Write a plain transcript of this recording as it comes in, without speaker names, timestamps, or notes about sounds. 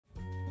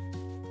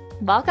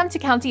Welcome to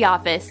County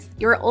Office,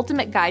 your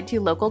ultimate guide to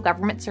local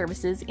government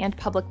services and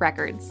public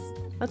records.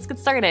 Let's get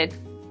started.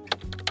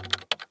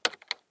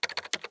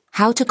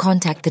 How to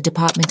contact the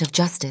Department of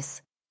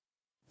Justice.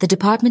 The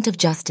Department of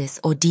Justice,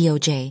 or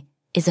DOJ,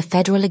 is a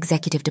federal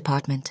executive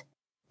department.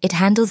 It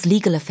handles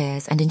legal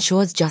affairs and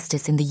ensures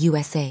justice in the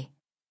USA.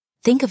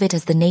 Think of it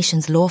as the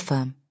nation's law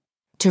firm.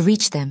 To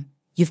reach them,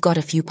 you've got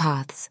a few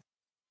paths.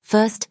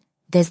 First,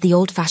 there's the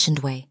old-fashioned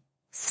way,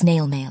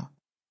 snail mail.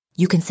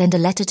 You can send a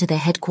letter to their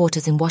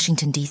headquarters in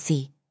Washington,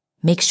 D.C.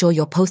 Make sure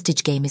your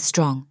postage game is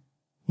strong.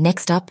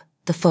 Next up,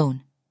 the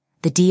phone.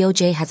 The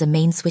DOJ has a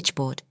main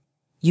switchboard.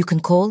 You can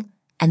call,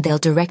 and they'll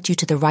direct you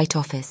to the right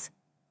office.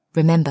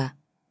 Remember,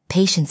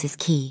 patience is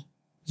key.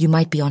 You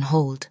might be on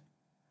hold.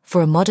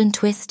 For a modern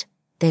twist,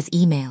 there's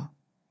email.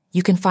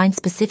 You can find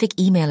specific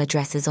email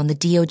addresses on the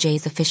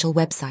DOJ's official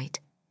website.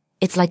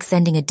 It's like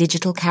sending a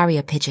digital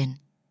carrier pigeon.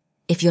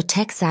 If you're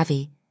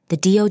tech-savvy, the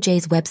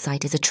DOJ's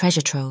website is a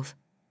treasure trove.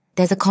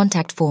 There's a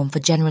contact form for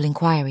general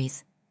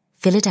inquiries.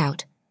 Fill it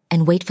out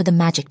and wait for the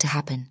magic to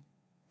happen.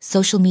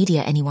 Social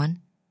media, anyone?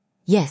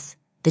 Yes,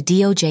 the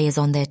DOJ is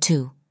on there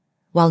too.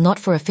 While not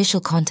for official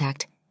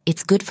contact,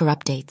 it's good for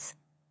updates.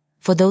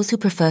 For those who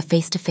prefer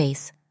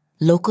face-to-face,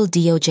 local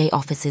DOJ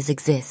offices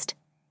exist.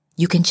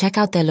 You can check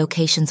out their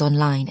locations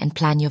online and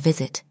plan your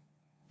visit.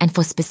 And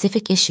for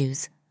specific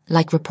issues,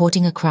 like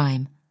reporting a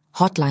crime,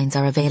 hotlines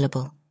are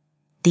available.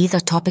 These are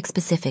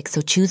topic-specific,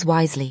 so choose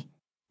wisely.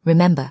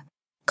 Remember,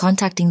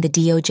 contacting the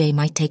DOJ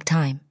might take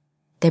time.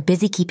 They're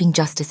busy keeping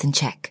justice in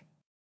check.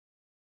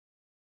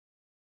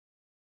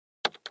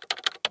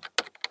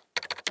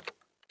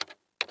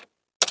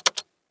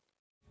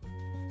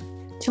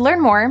 To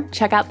learn more,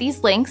 check out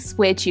these links,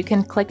 which you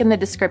can click in the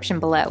description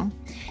below.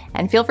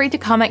 And feel free to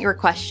comment your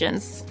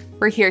questions.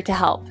 We're here to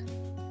help.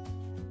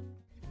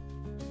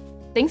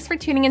 Thanks for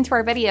tuning into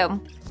our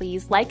video.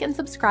 Please like and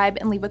subscribe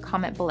and leave a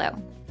comment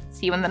below.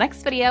 See you in the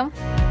next video.